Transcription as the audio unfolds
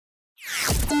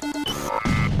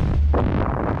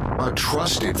A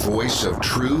trusted voice of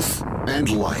truth and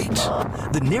light.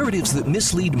 The narratives that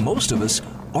mislead most of us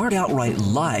aren't outright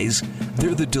lies.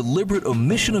 They're the deliberate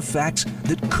omission of facts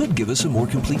that could give us a more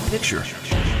complete picture.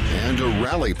 And a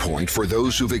rally point for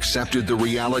those who've accepted the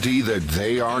reality that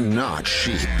they are not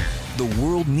sheep. The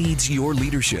world needs your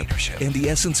leadership, and the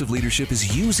essence of leadership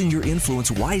is using your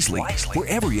influence wisely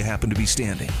wherever you happen to be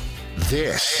standing.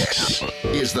 This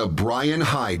is the Bryan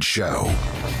Hyde Show.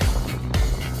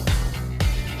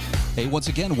 Hey, once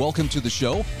again, welcome to the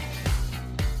show.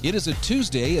 It is a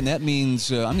Tuesday, and that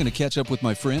means I'm going to catch up with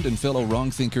my friend and fellow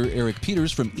wrong thinker, Eric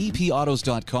Peters from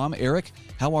epautos.com. Eric,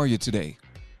 how are you today?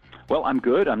 Well, I'm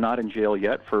good. I'm not in jail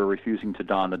yet for refusing to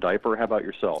don the diaper. How about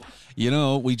yourself? You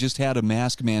know, we just had a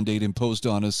mask mandate imposed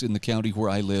on us in the county where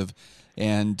I live,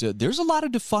 and there's a lot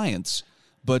of defiance,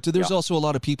 but there's also a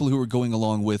lot of people who are going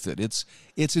along with it.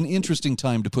 It's an interesting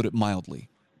time, to put it mildly.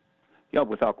 Yeah,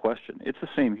 without question. It's the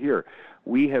same here.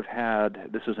 We have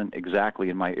had, this isn't exactly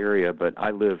in my area, but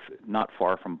I live not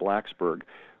far from Blacksburg,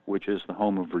 which is the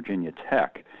home of Virginia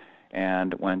Tech.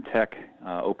 And when Tech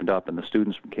opened up and the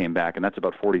students came back, and that's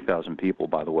about 40,000 people,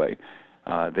 by the way,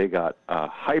 they got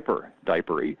hyper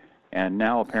diapery. And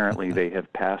now apparently they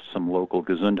have passed some local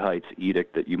Gesundheits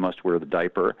edict that you must wear the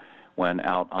diaper when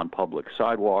out on public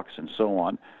sidewalks and so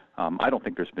on. I don't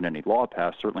think there's been any law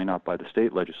passed, certainly not by the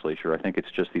state legislature. I think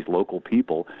it's just these local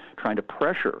people trying to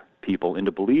pressure people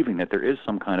into believing that there is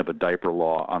some kind of a diaper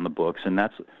law on the books, and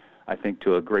that's, I think,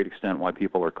 to a great extent why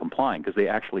people are complying, because they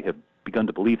actually have begun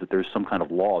to believe that there's some kind of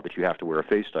law that you have to wear a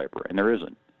face diaper, and there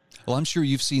isn't. Well, I'm sure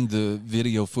you've seen the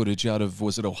video footage out of,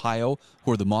 was it Ohio,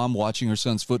 where the mom watching her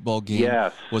son's football game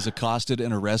was accosted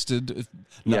and arrested?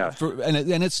 Yes.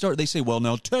 They say, well,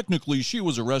 now technically she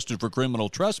was arrested for criminal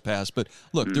trespass, but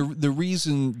look, the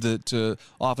reason that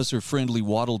Officer Friendly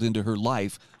waddled into her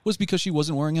life was because she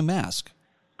wasn't wearing a mask.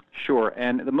 Sure,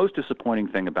 and the most disappointing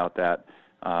thing about that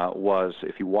was,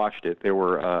 if you watched it, there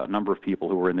were a number of people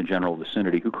who were in the general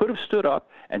vicinity who could have stood up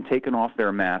and taken off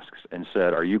their masks and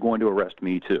said, "Are you going to arrest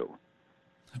me too?"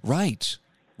 Right.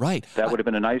 That would have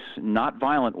been a nice, not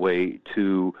violent way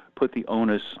to put the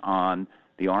onus on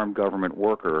the armed government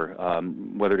worker,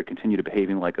 whether to continue to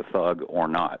behaving like a thug or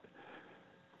not.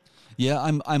 Yeah,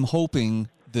 I'm hoping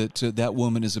that that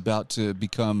woman is about to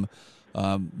become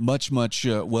much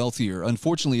wealthier.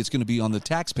 Unfortunately, it's going to be on the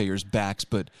taxpayers' backs,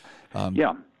 but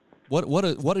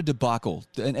what a debacle.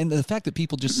 And the fact that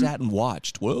people just sat and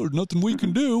watched. Well, there's nothing we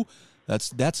can do. That's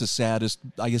the saddest.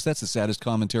 I guess that's the saddest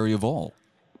commentary of all.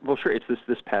 Well, sure, it's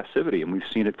this passivity, and we've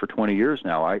seen it for 20 years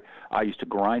now. I used to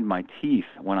grind my teeth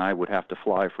when I would have to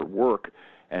fly for work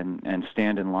and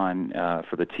stand in line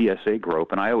for the TSA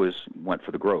grope, and I always went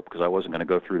for the grope because I wasn't going to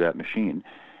go through that machine.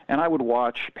 And I would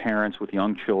watch parents with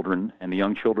young children, and the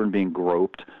young children being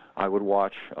groped. I would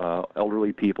watch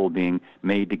elderly people being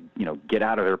made to, get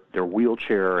out of their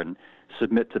wheelchair and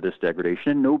submit to this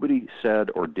degradation, and nobody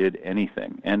said or did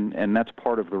anything. And that's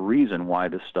part of the reason why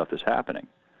this stuff is happening.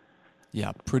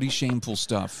 Yeah, pretty shameful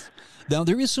stuff. Now,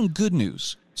 there is some good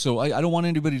news. So I don't want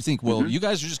anybody to think, well, you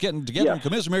guys are just getting together and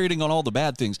commiserating on all the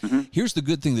bad things. Here's the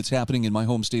good thing that's happening in my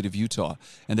home state of Utah,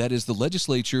 and that is the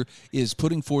legislature is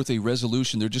putting forth a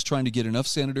resolution. They're just trying to get enough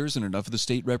senators and enough of the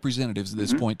state representatives at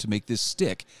this point to make this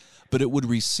stick. But it would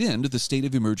rescind the state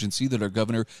of emergency that our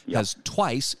governor has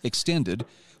twice extended,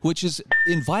 which is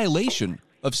in violation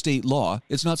of state law.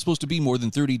 It's not supposed to be more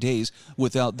than 30 days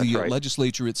without the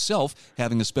legislature itself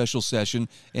having a special session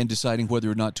and deciding whether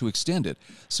or not to extend it.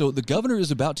 So the governor is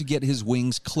about to get his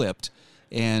wings clipped,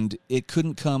 and it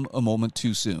couldn't come a moment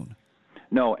too soon.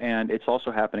 No, and it's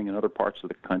also happening in other parts of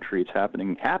the country. It's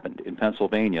happened in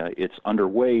Pennsylvania. It's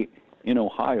underway in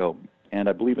Ohio, and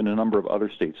I believe in a number of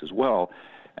other states as well,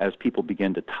 as people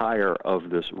begin to tire of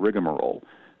this rigmarole.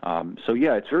 So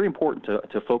it's very important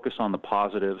to focus on the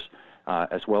positives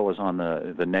as well as on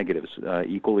the negatives,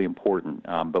 equally important.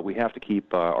 But we have to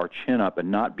keep our chin up and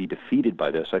not be defeated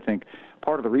by this. I think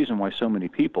part of the reason why so many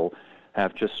people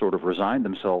have just sort of resigned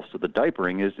themselves to the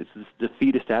diapering is it's this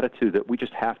defeatist attitude that we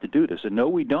just have to do this. And no,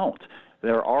 we don't.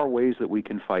 There are ways that we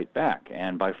can fight back,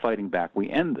 and by fighting back, we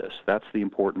end this. That's the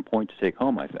important point to take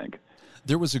home, I think.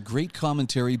 There was a great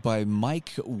commentary by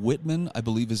Mike Whitman, I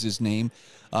believe is his name.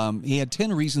 He had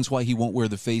 10 reasons why he won't wear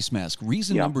the face mask.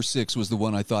 Reason number 6 was the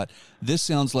one I thought, this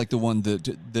sounds like the one that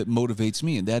motivates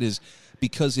me, and that is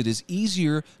because it is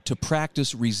easier to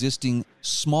practice resisting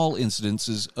small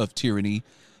incidences of tyranny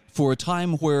for a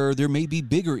time where there may be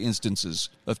bigger instances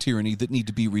of tyranny that need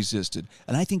to be resisted.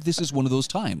 And I think this is one of those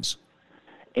times.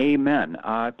 Amen.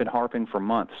 I've been harping for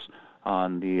months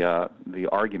on the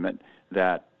argument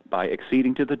that by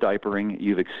acceding to the diapering,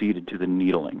 you've acceded to the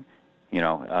needling.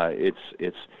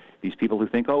 It's these people who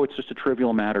think, oh, it's just a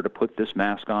trivial matter to put this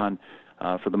mask on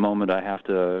for the moment I have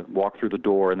to walk through the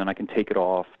door and then I can take it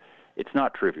off. It's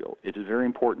not trivial. It is very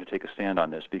important to take a stand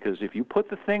on this, because if you put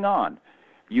the thing on,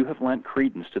 you have lent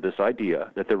credence to this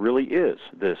idea that there really is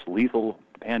this lethal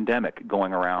pandemic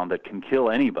going around that can kill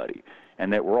anybody,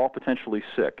 and that we're all potentially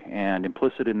sick. And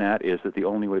implicit in that is that the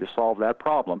only way to solve that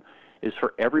problem is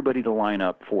for everybody to line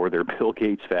up for their Bill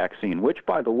Gates vaccine, which,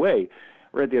 by the way,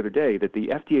 I read the other day that the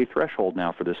FDA threshold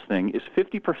now for this thing is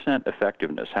 50%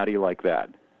 effectiveness. How do you like that?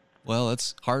 Well,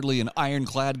 that's hardly an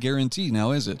ironclad guarantee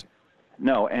now, is it?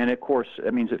 No, and of course,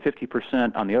 that means that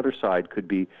 50% on the other side could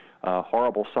be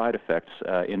horrible side effects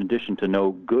in addition to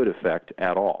no good effect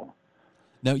at all.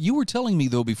 Now, you were telling me,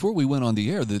 though, before we went on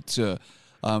the air that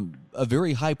a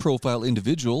very high-profile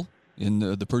individual in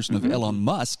the person of Elon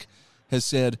Musk has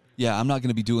said, yeah, I'm not going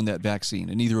to be doing that vaccine,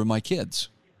 and neither are my kids.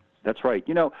 That's right.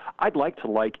 You know, I'd like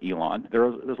to like Elon.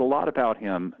 There's a lot about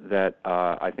him that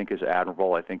I think is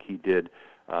admirable. I think he did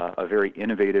a very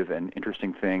innovative and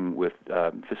interesting thing with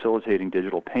facilitating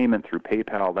digital payment through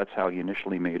PayPal. That's how he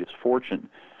initially made his fortune.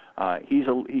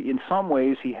 In some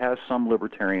ways, he has some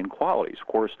libertarian qualities. Of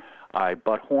course, I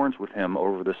butt horns with him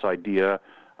over this idea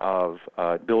of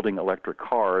building electric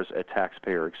cars at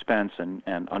taxpayer expense and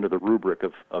under the rubric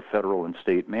of federal and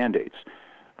state mandates.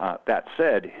 That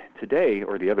said, today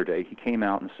or the other day, he came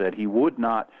out and said he would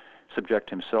not subject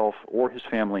himself or his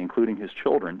family, including his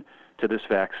children, to this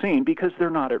vaccine because they're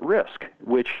not at risk,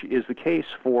 which is the case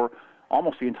for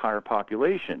almost the entire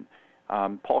population.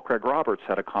 Paul Craig Roberts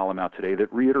had a column out today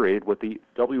that reiterated what the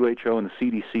WHO and the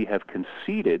CDC have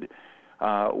conceded,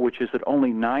 which is that only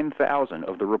 9,000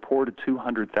 of the reported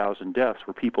 200,000 deaths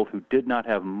were people who did not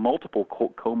have multiple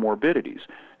comorbidities,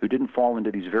 who didn't fall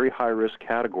into these very high-risk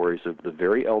categories of the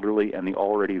very elderly and the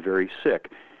already very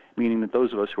sick, meaning that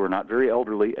those of us who are not very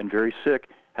elderly and very sick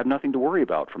have nothing to worry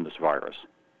about from this virus.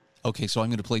 Okay, so I'm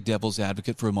going to play devil's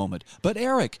advocate for a moment. But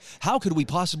Eric, how could we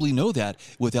possibly know that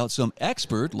without some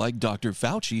expert like Dr.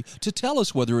 Fauci to tell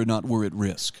us whether or not we're at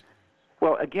risk?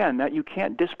 Well, again, that you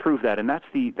can't disprove that, and that's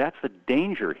the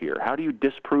danger here. How do you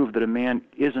disprove that a man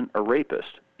isn't a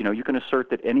rapist? You know, you can assert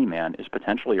that any man is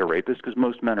potentially a rapist because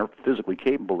most men are physically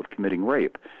capable of committing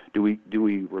rape. Do we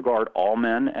regard all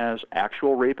men as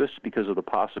actual rapists because of the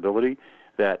possibility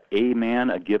that a man,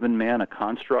 a given man, a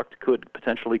construct could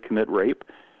potentially commit rape?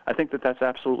 I think that that's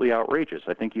absolutely outrageous.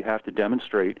 I think you have to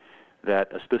demonstrate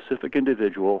that a specific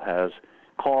individual has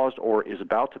caused or is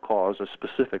about to cause a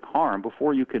specific harm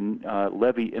before you can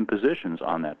levy impositions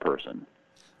on that person.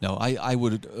 No, I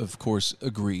would, of course,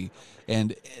 agree.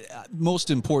 And most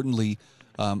importantly,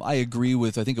 I agree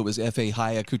with, I think it was F.A.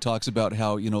 Hayek who talks about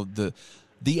how, you know,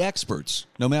 the experts,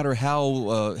 no matter how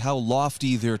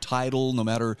lofty their title, no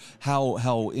matter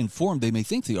how informed they may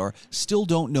think they are, still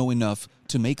don't know enough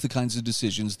to make the kinds of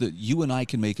decisions that you and I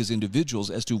can make as individuals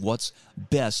as to what's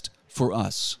best for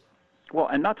us. Well,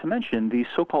 and not to mention, these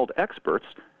so-called experts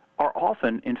are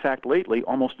often, in fact, lately,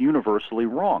 almost universally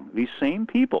wrong. These same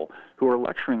people who are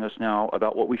lecturing us now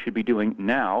about what we should be doing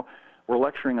now were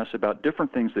lecturing us about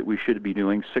different things that we should be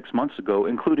doing 6 months ago,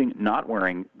 including not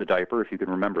wearing the diaper, if you can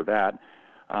remember that,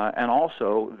 and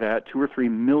also that 2 or 3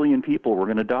 million people were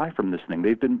going to die from this thing.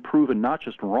 They've been proven not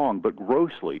just wrong, but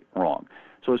grossly wrong.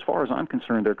 So as far as I'm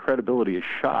concerned, their credibility is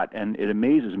shot, and it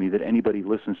amazes me that anybody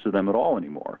listens to them at all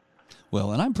anymore.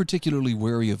 Well, and I'm particularly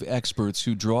wary of experts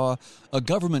who draw a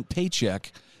government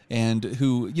paycheck and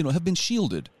who, you know, have been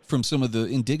shielded from some of the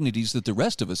indignities that the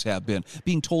rest of us have been,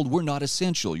 being told we're not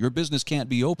essential, your business can't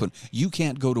be open, you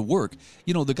can't go to work.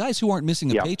 You know, the guys who aren't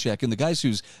missing a paycheck and the guys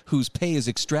whose pay is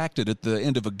extracted at the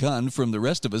end of a gun from the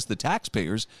rest of us, the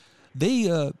taxpayers,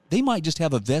 they might just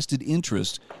have a vested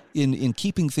interest in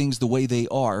keeping things the way they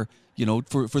are, you know,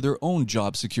 for their own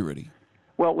job security.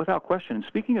 Well, without question.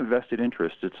 Speaking of vested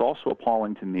interests, it's also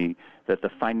appalling to me that the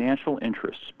financial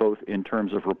interests, both in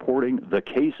terms of reporting the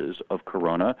cases of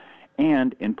corona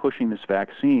and in pushing this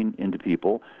vaccine into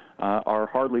people, are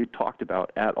hardly talked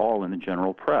about at all in the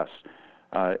general press.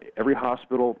 Every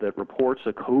hospital that reports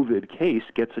a COVID case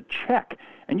gets a check,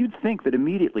 and you'd think that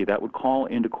immediately that would call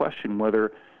into question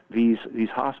whether these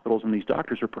hospitals and these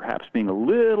doctors are perhaps being a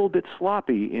little bit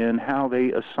sloppy in how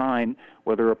they assign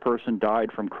whether a person died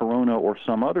from corona or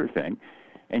some other thing.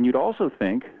 And you'd also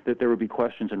think that there would be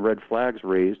questions and red flags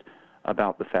raised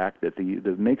about the fact that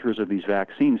the makers of these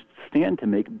vaccines stand to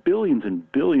make billions and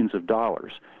billions of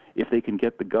dollars if they can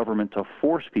get the government to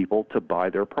force people to buy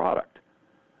their product.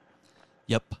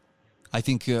 Yep. I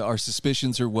think our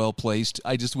suspicions are well placed.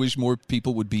 I just wish more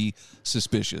people would be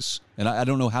suspicious, and I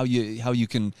don't know how you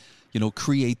can, you know,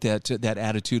 create that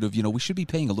attitude of, you know, we should be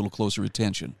paying a little closer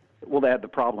attention. Well, the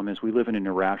problem is we live in an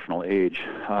irrational age.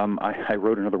 I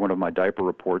wrote another one of my diaper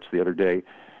reports the other day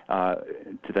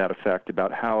to that effect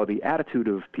about how the attitude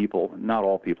of people, not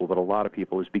all people, but a lot of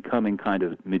people, is becoming kind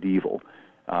of medieval.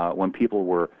 When people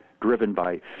were driven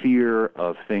by fear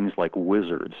of things like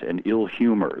wizards and ill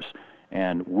humors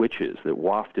and witches that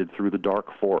wafted through the dark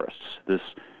forests, this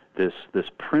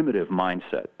primitive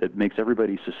mindset that makes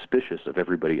everybody suspicious of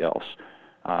everybody else.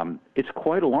 It's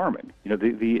quite alarming. You know,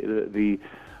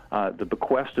 the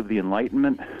bequest of the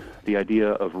Enlightenment, the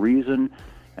idea of reason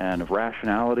and of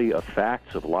rationality, of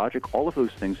facts, of logic, all of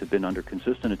those things have been under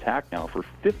consistent attack now for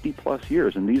 50-plus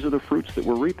years, and these are the fruits that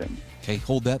we're reaping. Okay,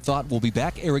 hold that thought. We'll be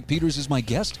back. Eric Peters is my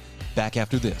guest. Back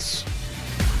after this.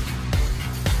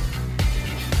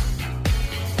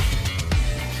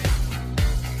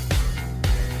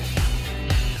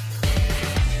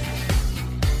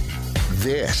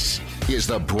 This is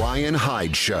the Bryan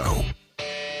Hyde Show.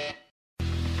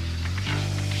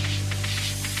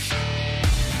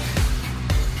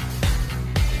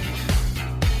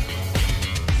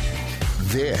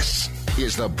 This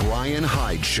is the Bryan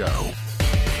Hyde Show.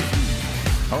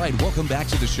 All right, welcome back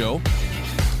to the show.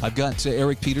 I've got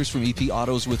Eric Peters from EP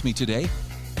Autos with me today.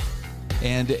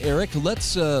 And Eric,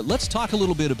 let's talk a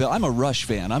little bit about. I'm a Rush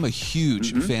fan. I'm a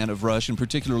huge fan of Rush, and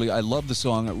particularly I love the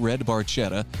song "Red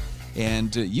Barchetta."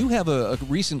 And you have a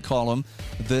recent column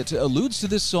that alludes to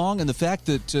this song and the fact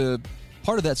that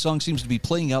part of that song seems to be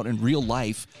playing out in real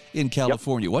life in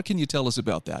California. What can you tell us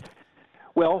about that?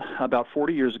 Well, about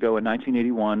 40 years ago in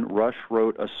 1981, Rush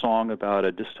wrote a song about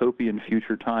a dystopian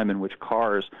future time in which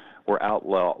cars were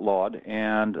outlawed,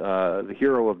 and the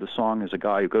hero of the song is a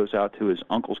guy who goes out to his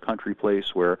uncle's country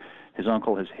place where his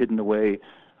uncle has hidden away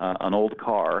an old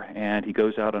car, and he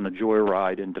goes out on a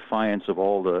joyride in defiance of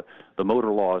all the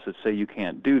motor laws that say you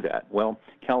can't do that. Well,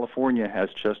 California has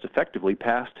just effectively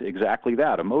passed exactly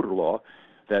that, a motor law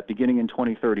that beginning in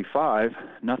 2035,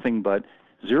 nothing but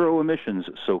zero emissions,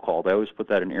 so-called, I always put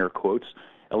that in air quotes,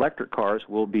 electric cars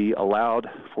will be allowed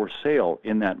for sale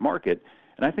in that market.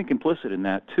 And I think implicit in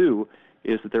that, too,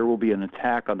 is that there will be an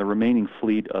attack on the remaining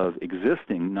fleet of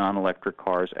existing non-electric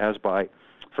cars as by,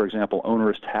 for example,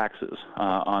 onerous taxes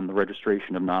on the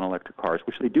registration of non-electric cars,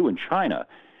 which they do in China.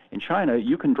 In China,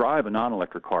 you can drive a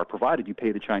non-electric car, provided you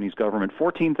pay the Chinese government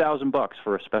 $14,000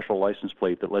 for a special license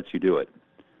plate that lets you do it.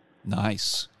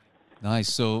 Nice.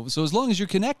 So as long as you're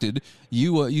connected,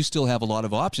 you still have a lot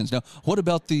of options. Now, what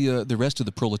about the rest of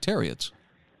the proletariats?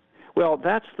 Well,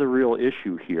 that's the real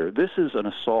issue here. This is an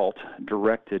assault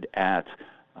directed at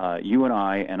you and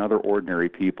I and other ordinary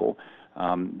people.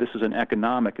 This is an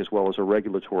economic as well as a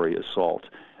regulatory assault.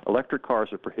 Electric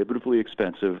cars are prohibitively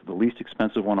expensive. The least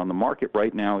expensive one on the market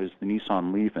right now is the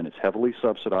Nissan Leaf, and it's heavily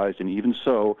subsidized, and even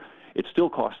so, it still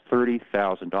costs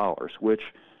 $30,000, which,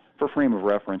 for frame of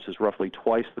reference, is roughly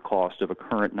twice the cost of a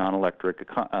current non-electric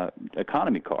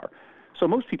economy car. So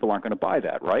most people aren't going to buy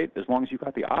that, right, as long as you've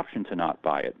got the option to not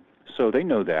buy it. So they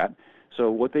know that. So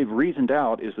what they've reasoned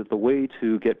out is that the way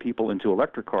to get people into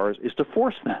electric cars is to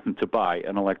force them to buy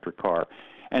an electric car.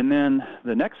 And then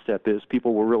the next step is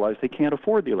people will realize they can't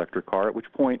afford the electric car, at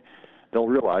which point they'll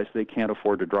realize they can't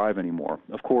afford to drive anymore.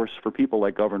 Of course, for people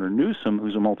like Governor Newsom,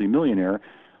 who's a multimillionaire,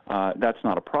 that's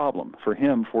not a problem. For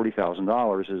him,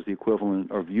 $40,000 is the equivalent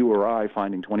of you or I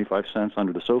finding 25 cents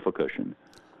under the sofa cushion.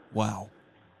 Wow.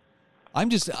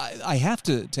 I have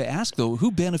to ask, though,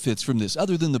 who benefits from this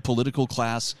other than the political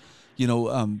class? You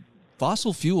know,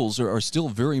 fossil fuels are still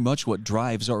very much what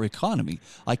drives our economy.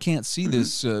 I can't see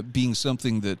this being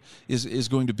something that is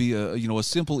going to be a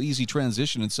simple, easy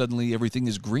transition and suddenly everything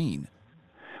is green.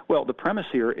 Well, the premise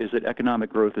here is that economic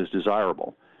growth is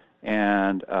desirable.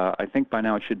 And I think by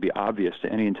now it should be obvious to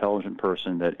any intelligent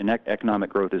person that economic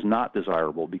growth is not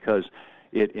desirable because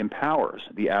it empowers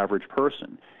the average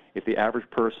person. If the average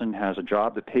person has a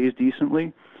job that pays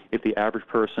decently, if the average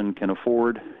person can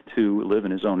afford to live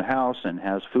in his own house and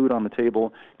has food on the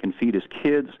table, can feed his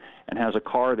kids, and has a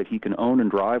car that he can own and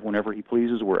drive whenever he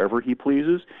pleases, wherever he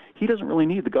pleases, he doesn't really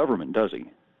need the government, does he?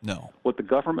 No. What the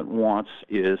government wants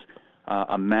is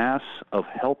a mass of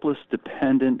helpless,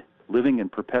 dependent, living in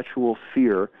perpetual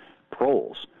fear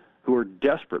proles who are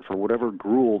desperate for whatever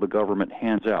gruel the government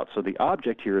hands out. So the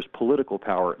object here is political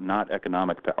power, not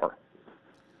economic power.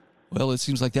 Well, it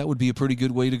seems like that would be a pretty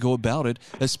good way to go about it,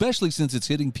 especially since it's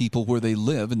hitting people where they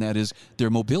live, and that is their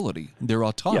mobility, their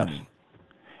autonomy. Yes.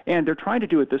 And they're trying to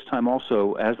do it this time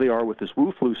also, as they are with this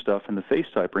Wu-Flu stuff and the face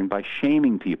typing, by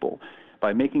shaming people,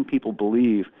 by making people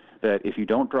believe that if you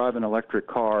don't drive an electric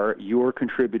car, you're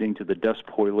contributing to the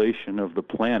despoilation of the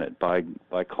planet by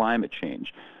climate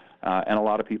change. And a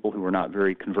lot of people who are not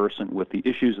very conversant with the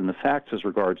issues and the facts as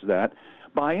regards that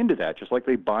buy into that, just like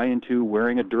they buy into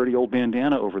wearing a dirty old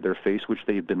bandana over their face, which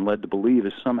they've been led to believe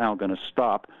is somehow going to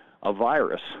stop a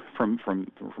virus from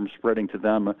spreading to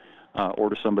them or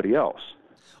to somebody else.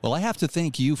 Well, I have to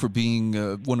thank you for being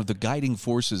one of the guiding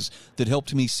forces that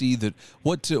helped me see that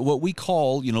what we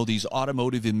call, these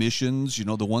automotive emissions,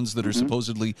 the ones that are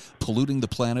supposedly polluting the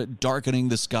planet, darkening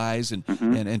the skies,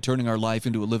 and turning our life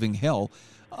into a living hell,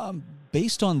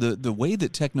 based on the way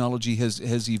that technology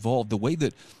has evolved, the way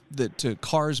that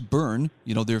cars burn,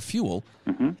 their fuel,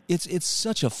 it's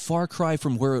such a far cry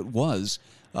from where it was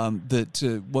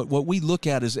that what we look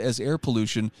at as air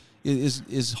pollution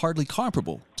is hardly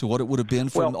comparable to what it would have been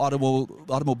from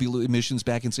automobile emissions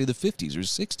back in, say, the 50s or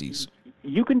 60s.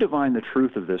 You can divine the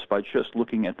truth of this by just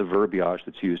looking at the verbiage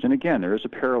that's used. And again, there is a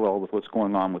parallel with what's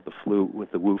going on with the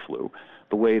Wu flu,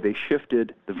 the way they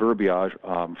shifted the verbiage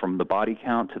from the body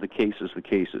count to the cases,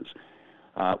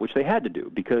 which they had to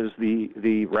do because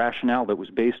the rationale that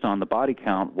was based on the body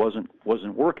count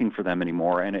wasn't working for them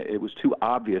anymore, and it was too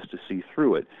obvious to see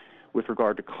through it. With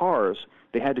regard to cars,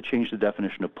 they had to change the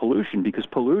definition of pollution because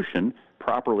pollution,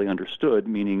 properly understood,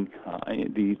 meaning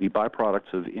the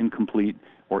byproducts of incomplete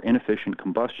or inefficient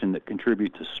combustion that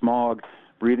contribute to smog,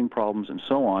 breathing problems, and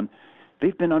so on,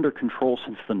 they've been under control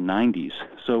since the 90s,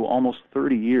 so almost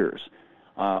 30 years.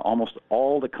 Almost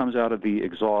all that comes out of the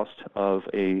exhaust of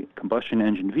a combustion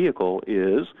engine vehicle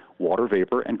is water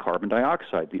vapor and carbon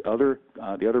dioxide. The other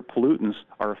pollutants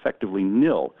are effectively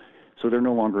nil. So they're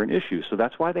no longer an issue. So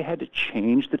that's why they had to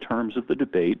change the terms of the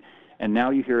debate, and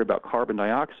now you hear about carbon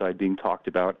dioxide being talked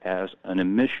about as an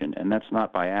emission, and that's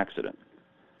not by accident.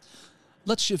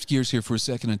 Let's shift gears here for a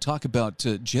second and talk about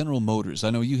General Motors. I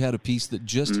know you had a piece that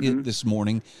just hit this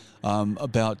morning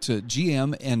about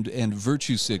GM and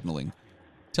virtue signaling.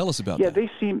 Tell us about that. Yeah,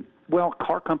 they seem... Well,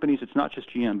 car companies, it's not just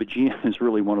GM, but GM is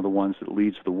really one of the ones that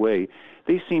leads the way.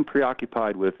 They seem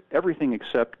preoccupied with everything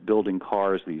except building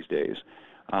cars these days.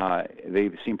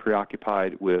 They seem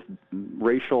preoccupied with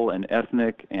racial and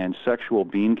ethnic and sexual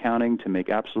bean counting to make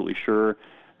absolutely sure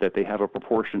that they have a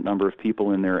proportionate number of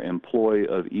people in their employ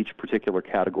of each particular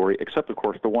category, except, of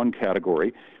course, the one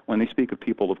category. When they speak of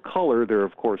people of color, they're,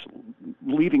 of course,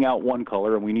 leaving out one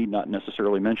color, and we need not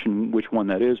necessarily mention which one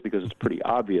that is because it's pretty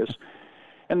obvious.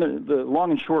 And the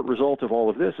long and short result of all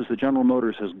of this is that General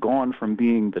Motors has gone from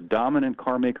being the dominant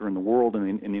car maker in the world.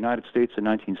 In the United States in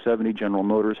 1970, General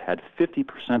Motors had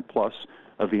 50% plus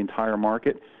of the entire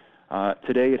market.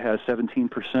 Today it has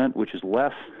 17%, which is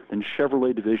less than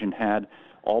Chevrolet division had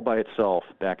all by itself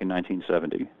back in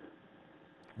 1970.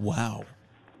 Wow.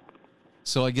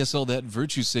 So I guess all that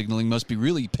virtue signaling must be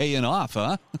really paying off,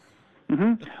 huh?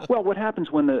 Well, what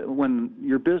happens when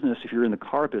your business, if you're in the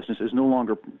car business, is no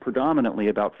longer predominantly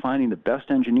about finding the best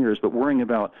engineers, but worrying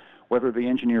about whether the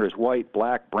engineer is white,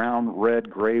 black, brown, red,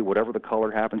 gray, whatever the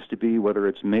color happens to be, whether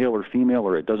it's male or female,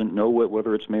 or it doesn't know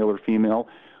whether it's male or female.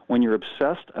 When you're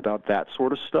obsessed about that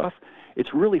sort of stuff,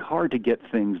 it's really hard to get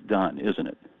things done, isn't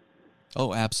it?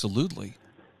 Oh, absolutely.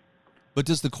 But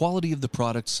does the quality of the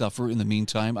product suffer in the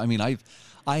meantime? I mean,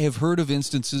 I have heard of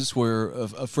instances where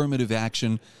affirmative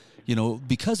action,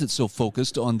 because it's so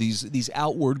focused on these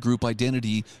outward group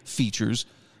identity features,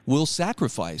 will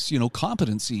sacrifice,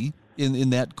 competency in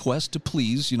that quest to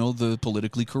please, the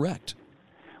politically correct.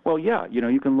 Well, yeah,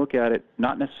 you can look at it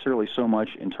not necessarily so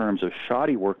much in terms of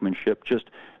shoddy workmanship, just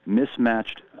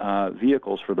mismatched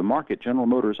vehicles for the market. General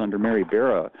Motors under Mary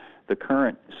Barra, the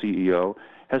current CEO,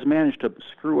 has managed to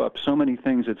screw up so many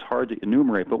things it's hard to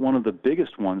enumerate, but one of the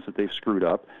biggest ones that they've screwed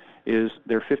up is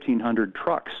their 1,500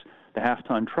 trucks, the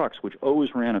half-ton trucks, which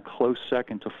always ran a close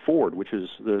second to Ford, which is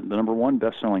the number one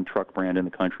best-selling truck brand in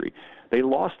the country. They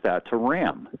lost that to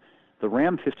Ram. The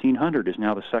Ram 1500 is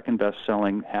now the second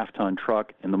best-selling half-ton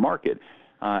truck in the market,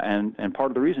 and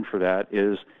part of the reason for that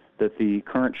is that the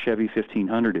current Chevy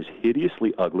 1500 is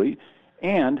hideously ugly,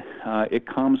 and it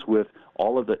comes with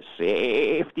all of the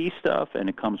safety stuff, and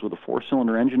it comes with a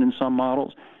four-cylinder engine in some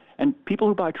models. And people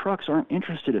who buy trucks aren't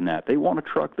interested in that. They want a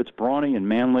truck that's brawny and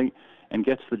manly and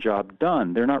gets the job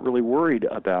done. They're not really worried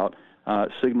about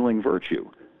signaling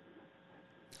virtue.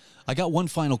 I got one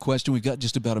final question. We've got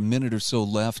just about a minute or so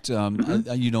left.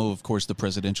 Of course, the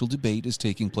presidential debate is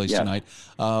taking place tonight.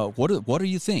 What do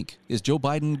you think? Is Joe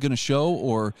Biden going to show,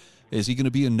 or is he going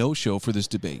to be a no-show for this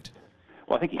debate?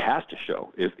 Well, I think he has to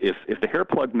show. If the hair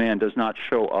plug man does not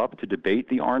show up to debate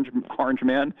the orange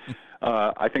man,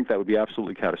 I think that would be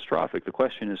absolutely catastrophic. The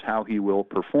question is how he will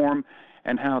perform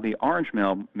and how the orange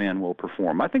man will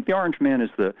perform. I think the orange man is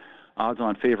the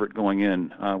odds-on favorite going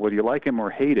in. Whether you like him or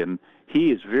hate him,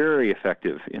 he is very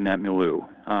effective in that milieu.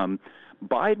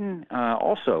 Biden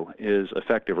also is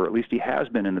effective, or at least he has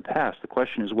been in the past. The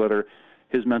question is whether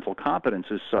his mental competence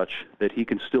is such that he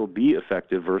can still be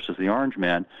effective versus the orange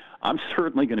man. I'm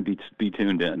certainly going to be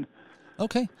tuned in.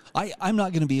 Okay. I'm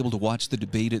not going to be able to watch the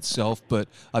debate itself, but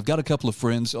I've got a couple of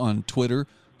friends on Twitter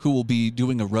who will be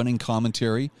doing a running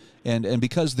commentary, and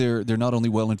because they're not only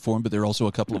well informed, but they're also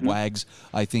a couple of wags.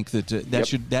 I think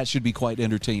that should be quite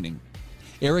entertaining.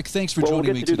 Eric, thanks for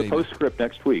joining me today. We'll get to do the postscript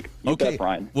next week. You bet,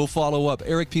 Brian. We'll follow up.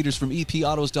 Eric Peters from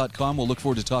EPAutos.com. We'll look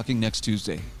forward to talking next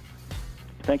Tuesday.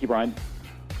 Thank you, Brian.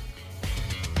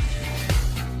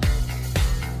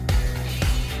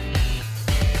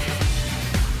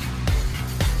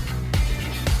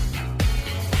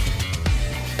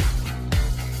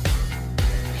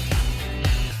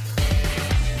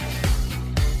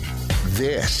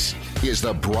 This is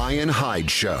the Bryan Hyde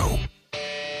Show.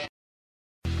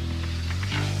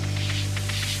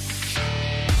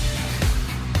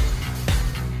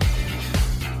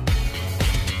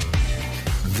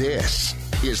 This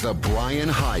is the Bryan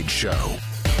Hyde Show.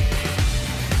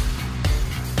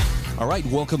 All right,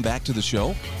 welcome back to the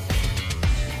show.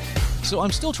 So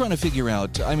I'm still trying to figure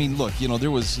out, I mean, look,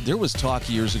 there was talk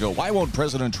years ago, why won't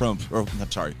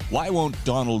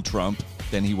Donald Trump,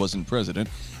 then he wasn't president,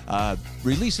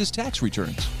 release his tax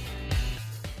returns?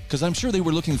 Because I'm sure they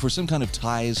were looking for some kind of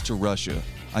ties to Russia,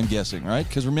 I'm guessing, right?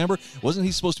 Because remember, wasn't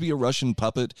he supposed to be a Russian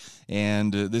puppet?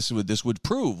 And this would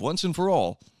prove once and for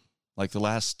all, like the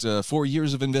last 4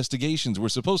 years of investigations were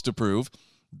supposed to prove,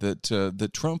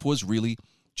 that Trump was really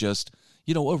just,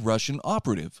 a Russian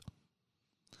operative.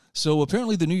 So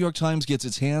apparently the New York Times gets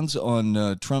its hands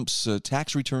on Trump's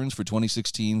tax returns for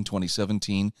 2016,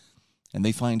 2017, and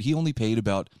they find he only paid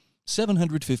about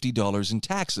 $750 in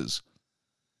taxes.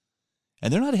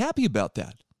 And they're not happy about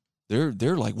that.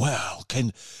 They're like, well,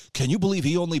 can you believe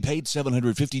he only paid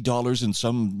 $750 in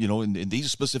some, in these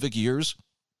specific years?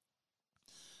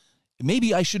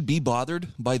 Maybe I should be bothered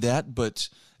by that, but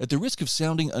at the risk of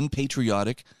sounding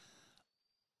unpatriotic,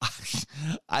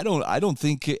 I don't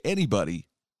think anybody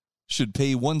should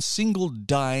pay one single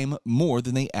dime more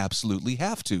than they absolutely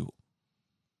have to.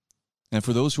 And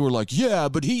for those who are like, yeah,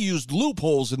 but he used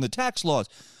loopholes in the tax laws.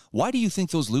 Why do you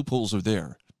think those loopholes are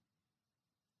there?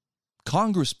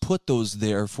 Congress put those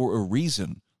there for a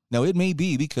reason. Now, it may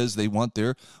be because they want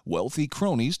their wealthy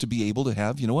cronies to be able to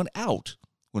have, an out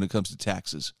when it comes to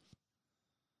taxes.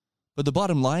 But the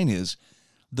bottom line is,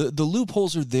 the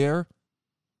loopholes are there,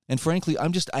 and frankly,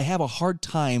 I have a hard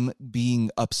time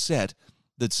being upset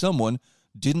that someone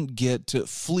didn't get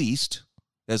fleeced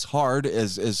as hard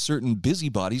as certain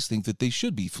busybodies think that they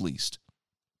should be fleeced.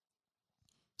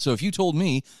 So if you told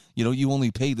me, you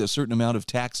only paid a certain amount of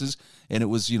taxes and it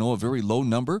was, a very low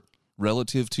number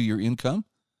relative to your income,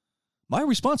 my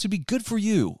response would be good for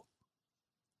you.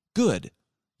 Good.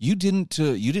 You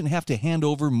didn't have to hand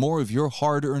over more of your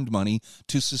hard-earned money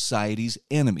to society's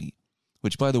enemy,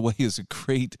 which, by the way, is a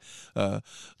great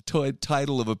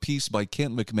title of a piece by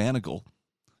Kent McManigal.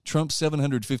 Trump's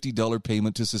 $750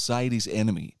 payment to society's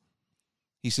enemy.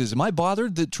 He says, am I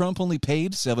bothered that Trump only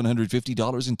paid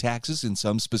 $750 in taxes in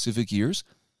some specific years?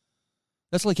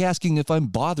 That's like asking if I'm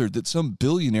bothered that some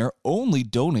billionaire only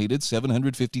donated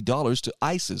 $750 to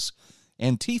ISIS,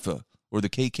 Antifa, or the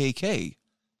KKK.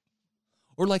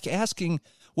 Or like asking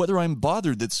whether I'm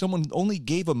bothered that someone only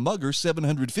gave a mugger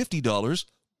 $750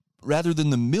 rather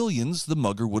than the millions the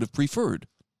mugger would have preferred.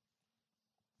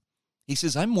 He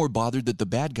says, I'm more bothered that the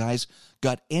bad guys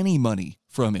got any money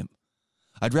from him.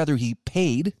 I'd rather he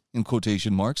paid, in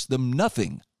quotation marks, them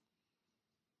nothing.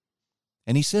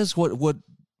 And he says what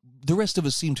the rest of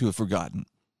us seem to have forgotten.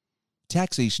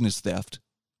 Taxation is theft,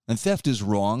 and theft is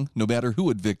wrong, no matter who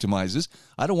it victimizes.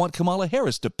 I don't want Kamala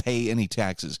Harris to pay any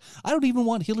taxes. I don't even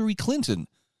want Hillary Clinton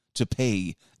to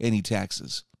pay any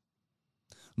taxes.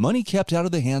 Money kept out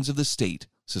of the hands of the state,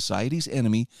 society's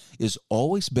enemy, is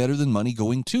always better than money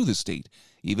going to the state,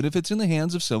 even if it's in the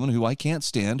hands of someone who I can't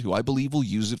stand, who I believe will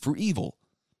use it for evil.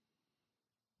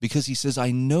 Because he says,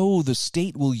 I know the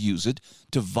state will use it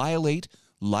to violate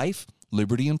life,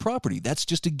 liberty, and property. That's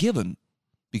just a given,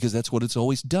 because that's what it's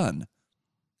always done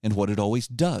and what it always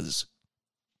does.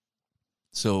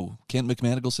 So Kent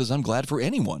McManigal says, I'm glad for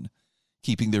anyone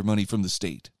keeping their money from the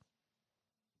state.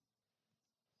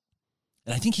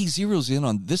 And I think he zeroes in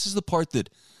on, this is the part that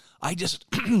I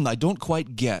don't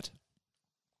quite get.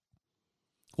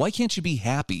 Why can't you be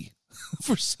happy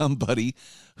for somebody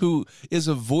who is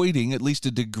avoiding at least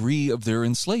a degree of their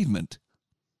enslavement?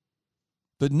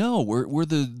 But no, we're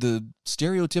the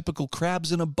stereotypical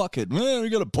crabs in a bucket. We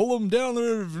got to pull them down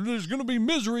there. There's going to be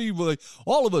misery.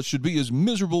 All of us should be as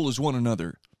miserable as one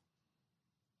another.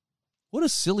 What a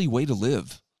silly way to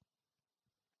live.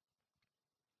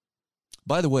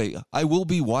 By the way, I won't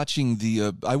be watching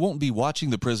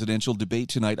the presidential debate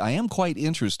tonight. I am quite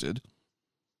interested,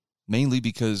 mainly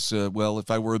because, if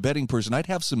I were a betting person, I'd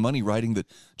have some money riding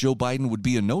that Joe Biden would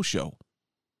be a no-show.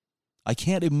 I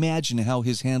can't imagine how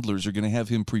his handlers are going to have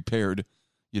him prepared,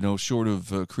 short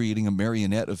of creating a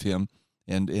marionette of him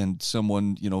and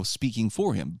someone, speaking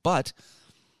for him. But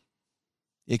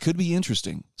it could be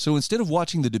interesting. So instead of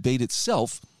watching the debate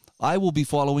itself, I will be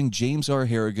following James R.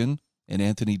 Harrigan and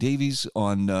Anthony Davies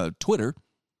on Twitter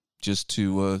just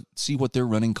to see what their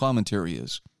running commentary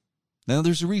is. Now,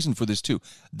 there's a reason for this, too.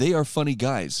 They are funny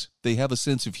guys. They have a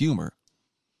sense of humor.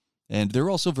 And they're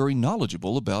also very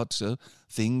knowledgeable about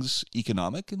things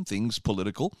economic and things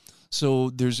political. So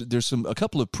there's a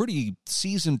couple of pretty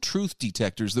seasoned truth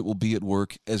detectors that will be at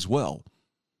work as well.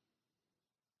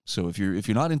 So if you're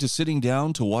not into sitting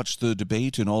down to watch the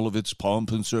debate in all of its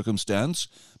pomp and circumstance,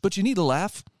 but you need a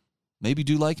laugh, maybe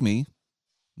do like me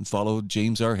and follow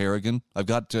James R. Harrigan. I've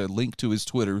got a link to his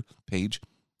Twitter page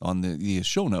on the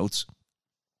show notes.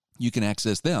 You can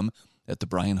access them at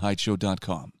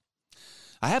thebryanhydeshow.com.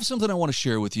 I have something I want to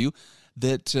share with you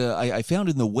that I found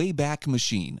in the Wayback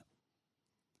Machine.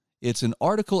 It's an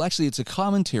article, actually it's a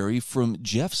commentary from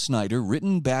Jeff Snyder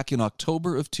written back in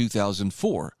October of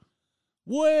 2004.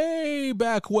 Way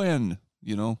back when,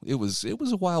 it was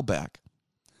a while back.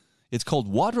 It's called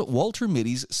Walter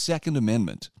Mitty's Second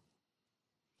Amendment.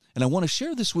 And I want to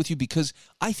share this with you because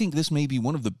I think this may be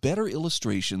one of the better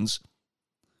illustrations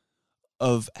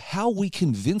of how we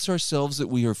convince ourselves that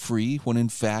we are free when in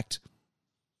fact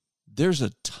there's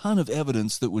a ton of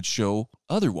evidence that would show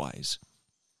otherwise.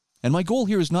 And my goal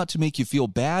here is not to make you feel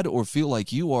bad or feel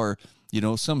like you are,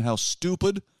 somehow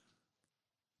stupid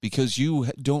because you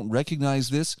don't recognize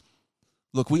this.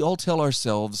 Look, we all tell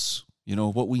ourselves,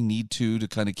 what we need to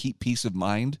kind of keep peace of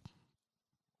mind.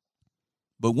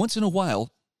 But once in a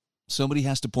while, somebody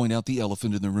has to point out the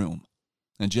elephant in the room.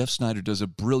 And Jeff Snyder does a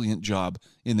brilliant job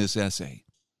in this essay.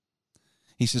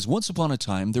 He says, once upon a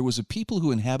time, there was a people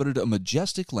who inhabited a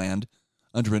majestic land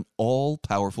under an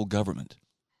all-powerful government.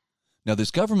 Now,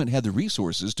 this government had the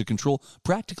resources to control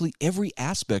practically every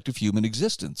aspect of human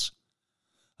existence.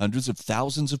 Hundreds of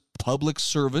thousands of public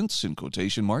servants, in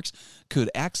quotation marks, could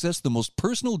access the most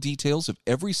personal details of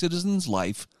every citizen's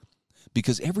life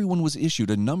because everyone was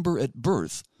issued a number at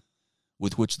birth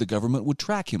with which the government would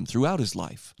track him throughout his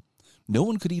life. No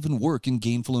one could even work in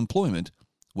gainful employment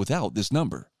without this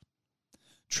number.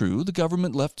 True, the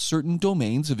government left certain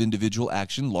domains of individual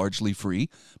action largely free,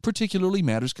 particularly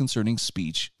matters concerning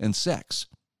speech and sex.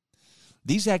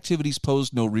 These activities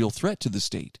posed no real threat to the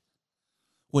state.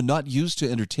 When not used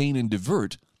to entertain and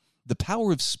divert, the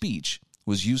power of speech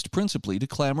was used principally to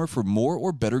clamor for more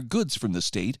or better goods from the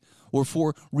state or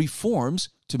for reforms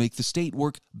to make the state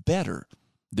work better,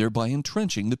 thereby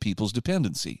entrenching the people's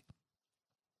dependency.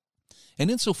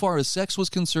 And insofar as sex was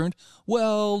concerned,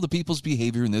 well, the people's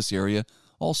behavior in this area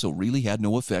also really had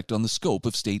no effect on the scope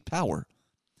of state power.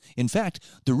 In fact,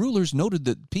 the rulers noted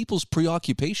that people's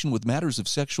preoccupation with matters of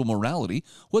sexual morality,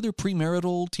 whether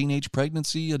premarital, teenage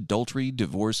pregnancy, adultery,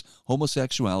 divorce,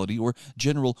 homosexuality, or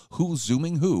general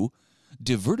who-zooming who,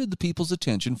 diverted the people's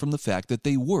attention from the fact that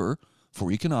they were,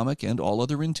 for economic and all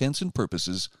other intents and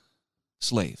purposes,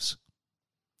 slaves.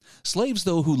 Slaves,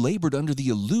 though, who labored under the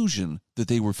illusion that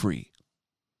they were free.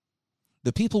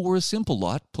 The people were a simple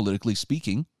lot, politically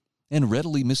speaking, and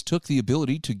readily mistook the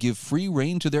ability to give free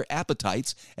rein to their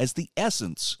appetites as the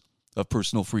essence of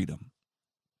personal freedom.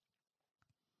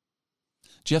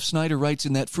 Jeff Snyder writes,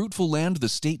 in that fruitful land, the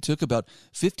state took about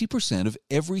 50% of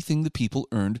everything the people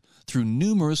earned through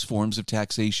numerous forms of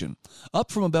taxation,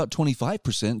 up from about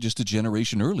 25% just a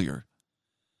generation earlier.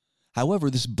 However,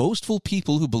 this boastful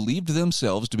people who believed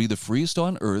themselves to be the freest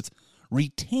on earth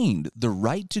retained the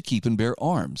right to keep and bear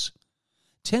arms.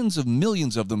 Tens of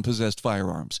millions of them possessed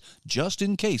firearms, just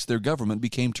in case their government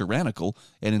became tyrannical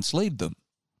and enslaved them.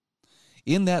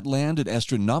 In that land, an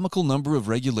astronomical number of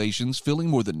regulations, filling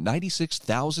more than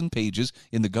 96,000 pages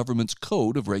in the government's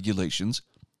Code of Regulations,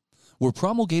 were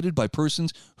promulgated by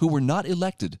persons who were not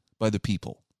elected by the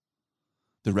people.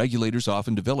 The regulators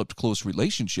often developed close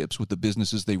relationships with the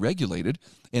businesses they regulated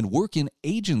and work in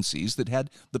agencies that had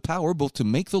the power both to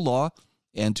make the law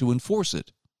and to enforce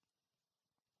it.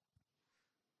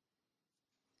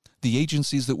 The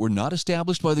agencies that were not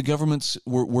established by the government's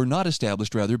were not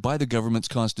established by the government's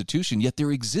constitution, yet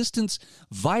their existence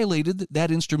violated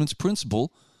that instrument's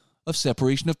principle of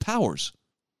separation of powers.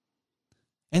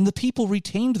 And the people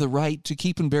retained the right to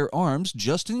keep and bear arms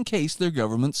just in case their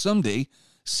government someday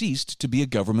ceased to be a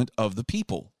government of the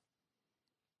people.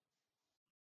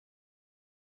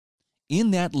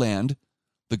 In that land,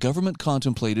 the government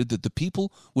contemplated that the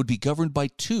people would be governed by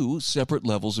two separate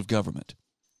levels of government,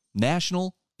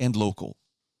 national and local.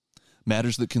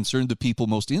 Matters that concerned the people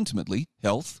most intimately,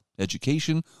 health,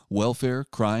 education, welfare,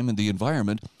 crime, and the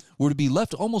environment, were to be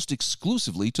left almost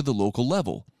exclusively to the local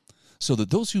level, so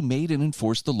that those who made and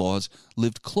enforced the laws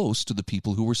lived close to the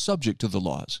people who were subject to the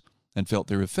laws and felt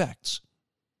their effects.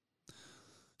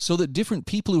 So that different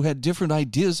people who had different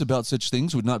ideas about such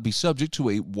things would not be subject to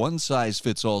a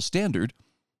one-size-fits-all standard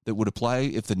that would apply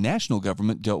if the national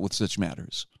government dealt with such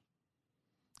matters.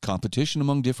 Competition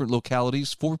among different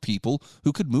localities for people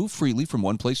who could move freely from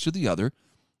one place to the other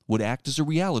would act as a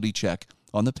reality check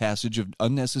on the passage of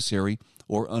unnecessary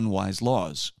or unwise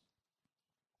laws.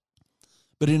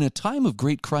 But in a time of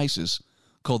great crisis,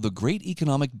 called the Great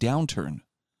Economic Downturn,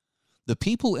 the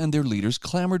people and their leaders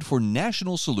clamored for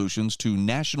national solutions to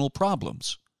national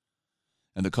problems.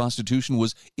 And the Constitution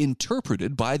was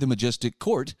interpreted by the majestic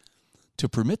court to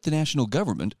permit the national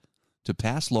government to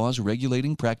pass laws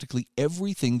regulating practically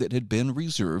everything that had been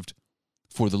reserved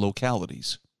for the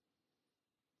localities.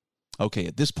 Okay,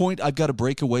 at this point, I've got to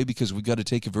break away because we've got to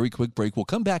take a very quick break. We'll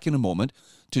come back in a moment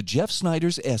to Jeff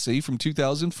Snyder's essay from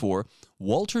 2004,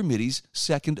 Walter Mitty's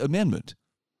Second Amendment.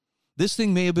 This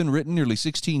thing may have been written nearly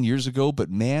 16 years ago, but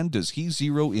man, does he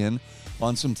zero in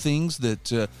on some things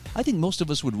that I think most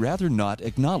of us would rather not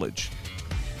acknowledge,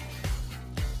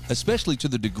 especially to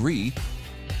the degree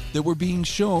that we're being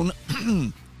shown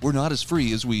we're not as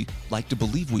free as we like to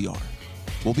believe we are.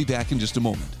 We'll be back in just a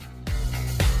moment.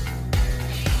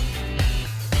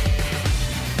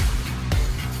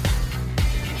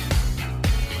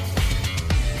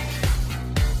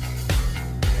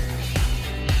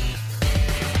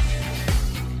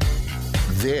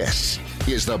 This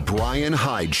is the Bryan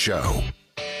Hyde Show.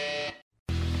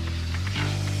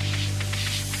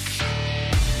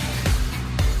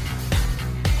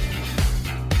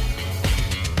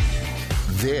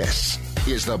 This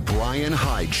is the Bryan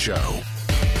Hyde Show.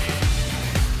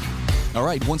 All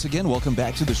right, once again, welcome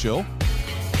back to the show.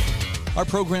 Our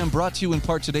program brought to you in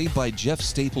part today by Jeff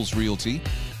Staples Realty.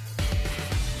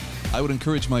 I would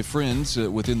encourage my friends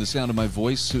within the sound of my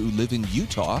voice who live in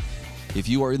Utah, if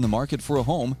you are in the market for a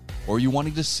home or you're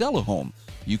wanting to sell a home,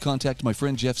 you contact my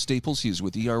friend Jeff Staples. He is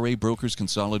with ERA Brokers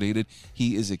Consolidated.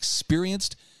 He is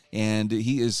experienced, and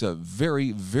he is a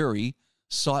very, very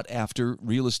sought-after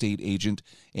real estate agent.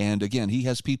 And again, he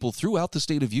has people throughout the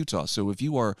state of Utah. So if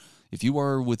you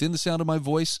are within the sound of my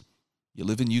voice, you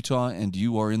live in Utah and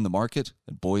you are in the market,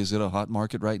 and boy, is it a hot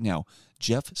market right now.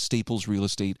 Jeff Staples Real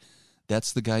Estate,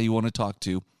 that's the guy you want to talk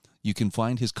to. You can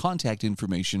find his contact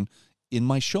information in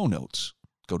my show notes.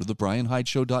 Go to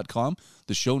thebryanhydeshow.com.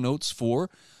 The show notes for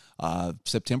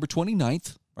September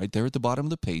 29th, right there at the bottom of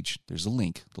the page, there's a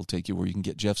link. It'll take you where you can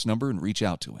get Jeff's number and reach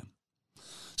out to him.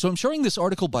 So I'm showing this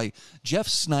article by Jeff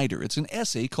Snyder. It's an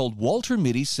essay called Walter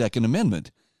Mitty's Second Amendment.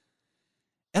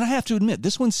 And I have to admit,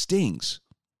 this one stings.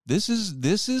 This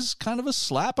is kind of a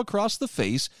slap across the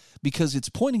face because it's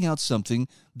pointing out something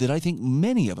that I think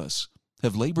many of us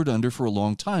have labored under for a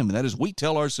long time, and that is we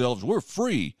tell ourselves we're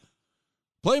free.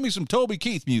 Play me some Toby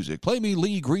Keith music. Play me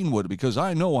Lee Greenwood because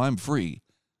I know I'm free.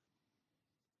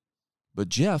 But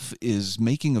Jeff is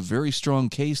making a very strong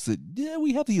case that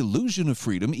we have the illusion of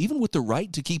freedom, even with the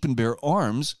right to keep and bear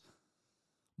arms,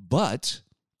 but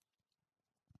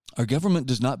our government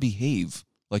does not behave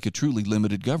like a truly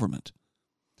limited government.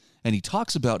 And he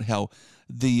talks about how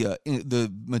the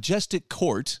majestic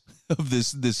court of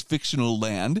this fictional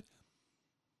land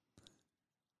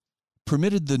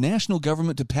permitted the national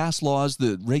government to pass laws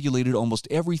that regulated almost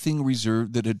everything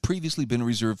reserved that had previously been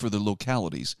reserved for the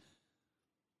localities.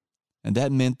 And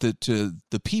that meant that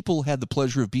the people had the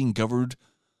pleasure of being governed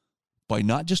by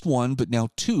not just one, but now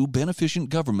two beneficent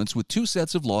governments with two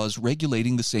sets of laws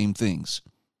regulating the same things.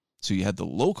 So you had the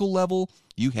local level,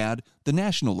 you had the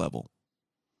national level.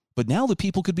 But now the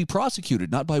people could be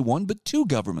prosecuted not by one, but two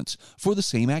governments for the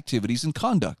same activities and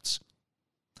conducts.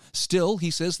 Still,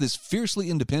 he says this fiercely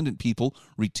independent people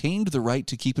retained the right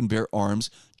to keep and bear arms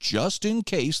just in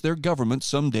case their government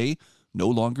someday no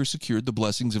longer secured the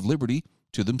blessings of liberty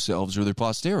to themselves or their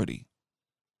posterity.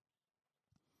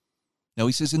 Now,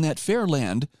 he says in that fair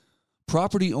land,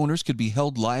 property owners could be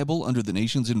held liable under the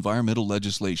nation's environmental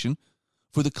legislation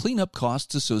for the cleanup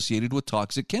costs associated with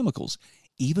toxic chemicals,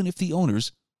 even if the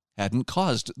owners hadn't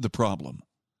caused the problem.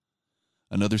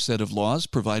 Another set of laws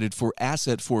provided for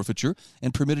asset forfeiture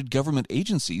and permitted government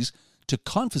agencies to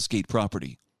confiscate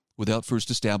property without first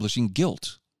establishing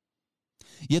guilt.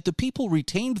 Yet the people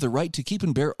retained the right to keep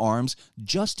and bear arms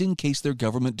just in case their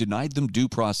government denied them due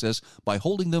process by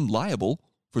holding them liable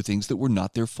for things that were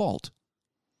not their fault.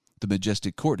 The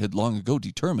Majestic Court had long ago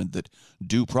determined that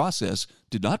due process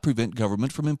did not prevent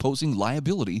government from imposing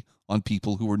liability on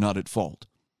people who were not at fault.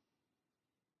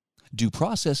 Due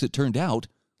process, it turned out,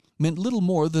 meant little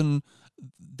more than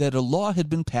that a law had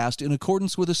been passed in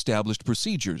accordance with established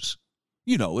procedures.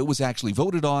 You know, it was actually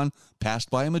voted on, passed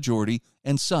by a majority,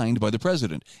 and signed by the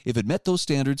president. If it met those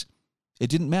standards, it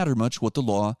didn't matter much what the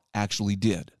law actually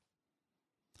did.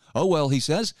 Oh well, he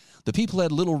says, the people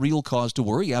had little real cause to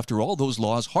worry. After all, those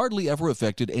laws hardly ever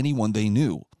affected anyone they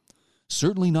knew.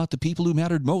 Certainly not the people who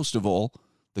mattered most of all,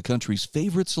 the country's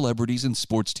favorite celebrities and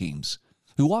sports teams,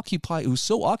 who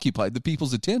so occupied the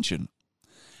people's attention.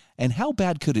 And how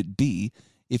bad could it be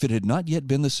if it had not yet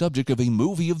been the subject of a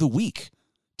movie of the week,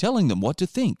 telling them what to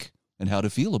think and how to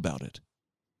feel about it?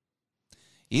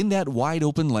 In that wide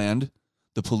open land,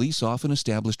 the police often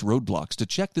established roadblocks to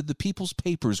check that the people's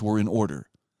papers were in order.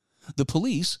 The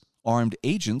police, armed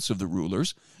agents of the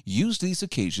rulers, used these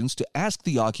occasions to ask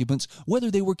the occupants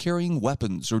whether they were carrying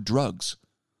weapons or drugs.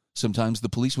 Sometimes the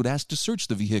police would ask to search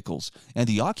the vehicles, and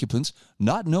the occupants,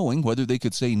 not knowing whether they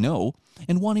could say no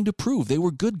and wanting to prove they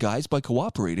were good guys by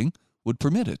cooperating, would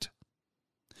permit it.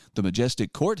 The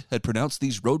Majestic Court had pronounced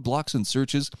these roadblocks and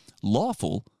searches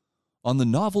lawful on the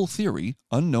novel theory,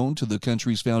 unknown to the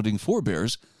country's founding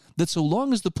forebears, that so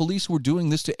long as the police were doing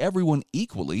this to everyone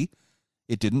equally,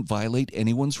 it didn't violate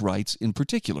anyone's rights in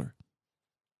particular.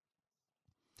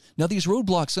 Now, these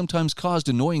roadblocks sometimes caused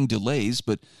annoying delays,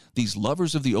 but these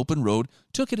lovers of the open road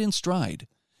took it in stride.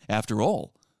 After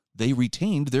all, they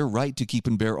retained their right to keep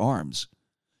and bear arms,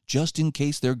 just in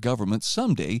case their government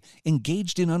someday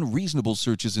engaged in unreasonable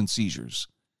searches and seizures.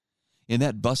 In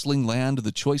that bustling land,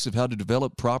 the choice of how to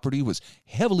develop property was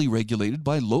heavily regulated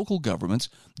by local governments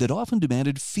that often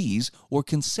demanded fees or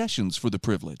concessions for the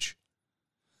privilege.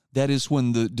 That is,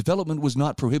 when the development was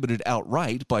not prohibited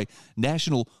outright by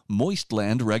national moist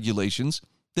land regulations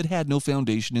that had no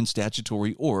foundation in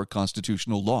statutory or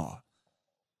constitutional law.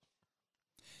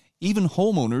 Even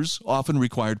homeowners often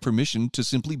required permission to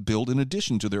simply build an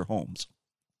addition to their homes,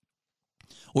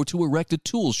 or to erect a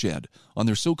tool shed on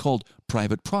their so-called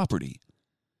private property.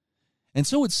 And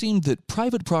so it seemed that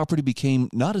private property became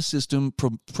not a system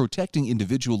protecting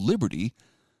individual liberty,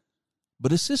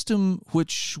 but a system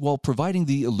which, while providing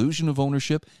the illusion of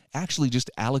ownership, actually just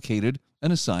allocated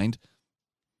and assigned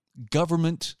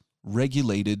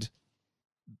government-regulated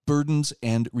burdens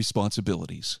and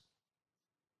responsibilities.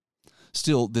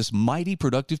 Still, this mighty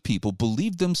productive people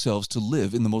believed themselves to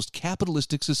live in the most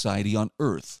capitalistic society on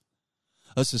earth,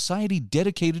 a society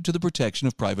dedicated to the protection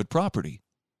of private property.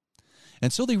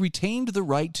 And so they retained the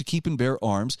right to keep and bear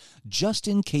arms just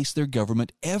in case their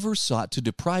government ever sought to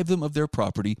deprive them of their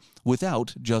property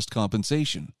without just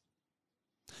compensation.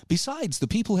 Besides, the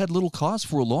people had little cause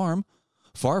for alarm.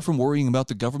 Far from worrying about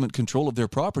the government control of their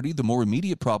property, the more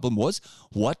immediate problem was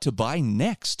what to buy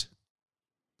next.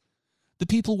 The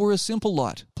people were a simple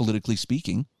lot, politically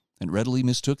speaking, and readily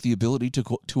mistook the ability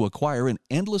to acquire an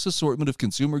endless assortment of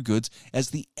consumer goods as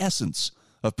the essence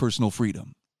of personal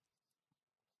freedom.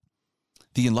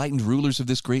 The enlightened rulers of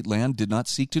this great land did not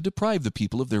seek to deprive the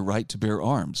people of their right to bear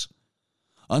arms.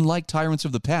 Unlike tyrants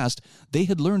of the past, they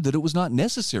had learned that it was not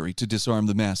necessary to disarm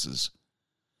the masses.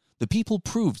 The people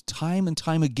proved time and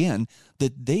time again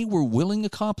that they were willing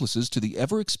accomplices to the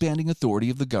ever-expanding authority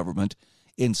of the government,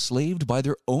 enslaved by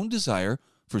their own desire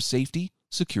for safety,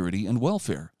 security, and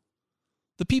welfare.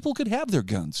 The people could have their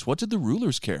guns. What did the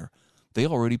rulers care? They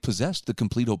already possessed the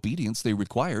complete obedience they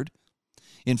required.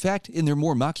 In fact, in their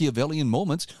more Machiavellian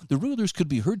moments, the rulers could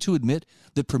be heard to admit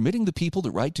that permitting the people the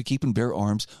right to keep and bear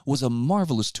arms was a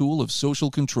marvelous tool of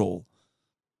social control,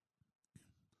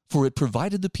 for it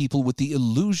provided the people with the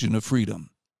illusion of freedom.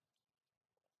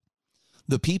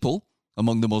 The people,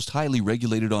 among the most highly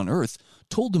regulated on earth,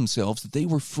 told themselves that they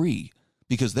were free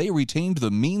because they retained the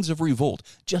means of revolt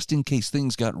just in case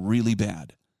things got really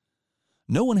bad.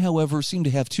 No one, however, seemed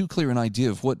to have too clear an idea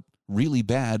of what really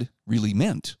bad really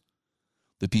meant.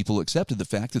 The people accepted the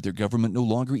fact that their government no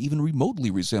longer even remotely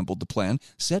resembled the plan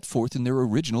set forth in their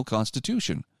original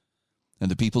constitution, and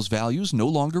the people's values no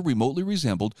longer remotely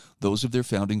resembled those of their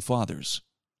founding fathers.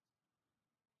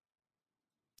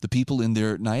 The people, in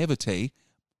their naivete,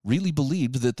 really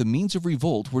believed that the means of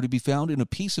revolt were to be found in a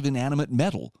piece of inanimate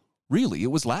metal. Really,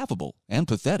 it was laughable and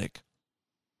pathetic.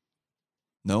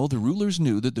 No, the rulers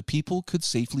knew that the people could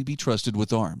safely be trusted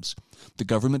with arms. The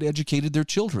government educated their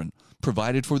children,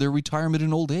 provided for their retirement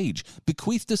in old age,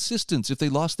 bequeathed assistance if they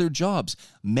lost their jobs,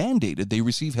 mandated they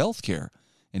receive health care,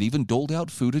 and even doled out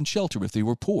food and shelter if they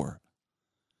were poor.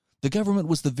 The government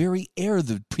was the very air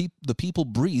the people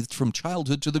breathed from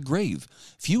childhood to the grave.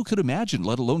 Few could imagine,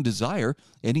 let alone desire,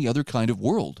 any other kind of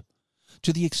world.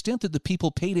 To the extent that the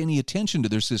people paid any attention to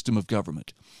their system of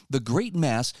government, the great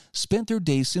mass spent their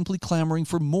days simply clamoring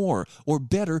for more or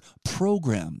better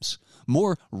programs,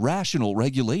 more rational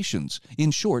regulations,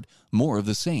 in short, more of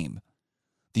the same.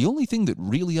 The only thing that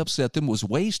really upset them was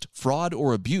waste, fraud,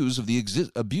 or abuse of the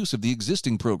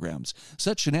existing programs.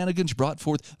 Such shenanigans brought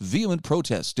forth vehement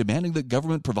protests demanding that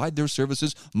government provide their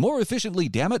services more efficiently,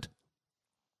 damn it!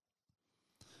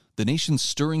 The nation's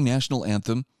stirring national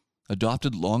anthem,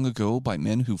 adopted long ago by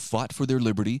men who fought for their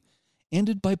liberty,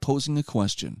 ended by posing a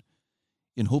question.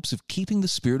 In hopes of keeping the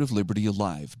spirit of liberty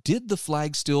alive, did the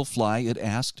flag still fly, it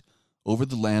asked, over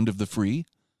the land of the free?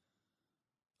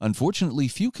 Unfortunately,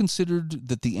 few considered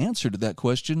that the answer to that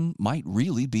question might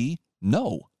really be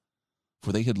no,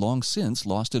 for they had long since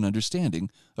lost an understanding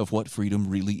of what freedom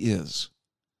really is.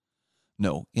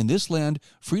 No, in this land,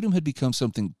 freedom had become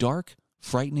something dark,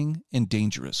 frightening, and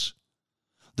dangerous.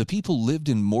 The people lived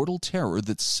in mortal terror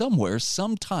that somewhere,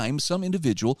 sometime, some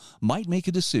individual might make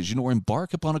a decision or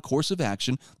embark upon a course of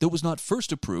action that was not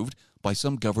first approved by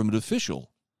some government official.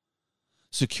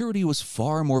 Security was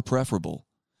far more preferable.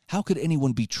 How could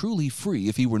anyone be truly free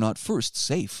if he were not first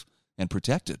safe and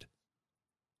protected?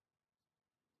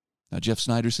 Now, Jeff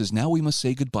Snyder says, now we must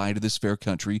say goodbye to this fair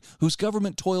country whose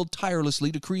government toiled tirelessly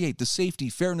to create the safety,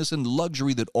 fairness, and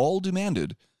luxury that all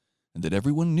demanded, and that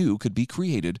everyone knew could be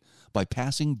created by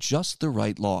passing just the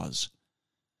right laws.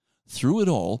 Through it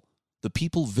all, the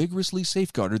people vigorously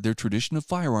safeguarded their tradition of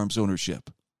firearms ownership.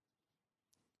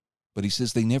 But he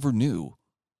says they never knew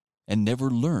and never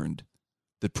learned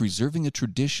that preserving a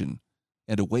tradition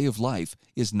and a way of life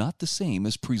is not the same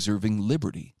as preserving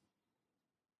liberty.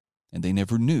 And they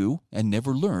never knew and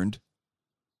never learned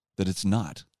that it's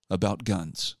not about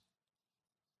guns.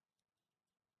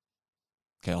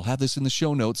 Okay, I'll have this in the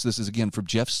show notes. This is again from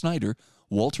Jeff Snyder,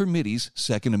 Walter Mitty's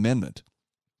Second Amendment.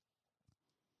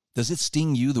 Does it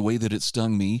sting you the way that it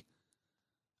stung me?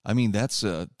 I mean, that's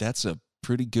a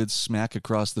pretty good smack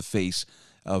across the face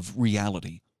of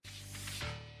reality.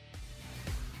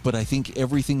 But I think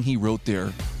everything he wrote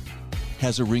there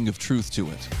has a ring of truth to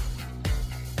it.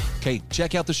 Okay,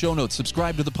 check out the show notes.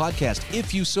 Subscribe to the podcast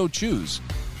if you so choose.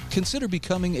 Consider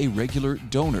becoming a regular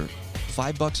donor.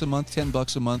 $5 a month,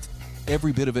 $10 a month.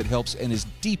 Every bit of it helps and is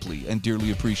deeply and dearly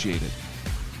appreciated.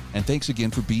 And thanks again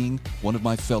for being one of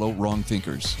my fellow wrong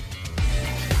thinkers.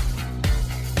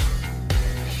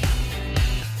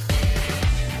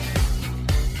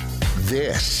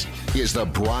 This is the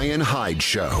Bryan Hyde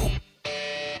Show.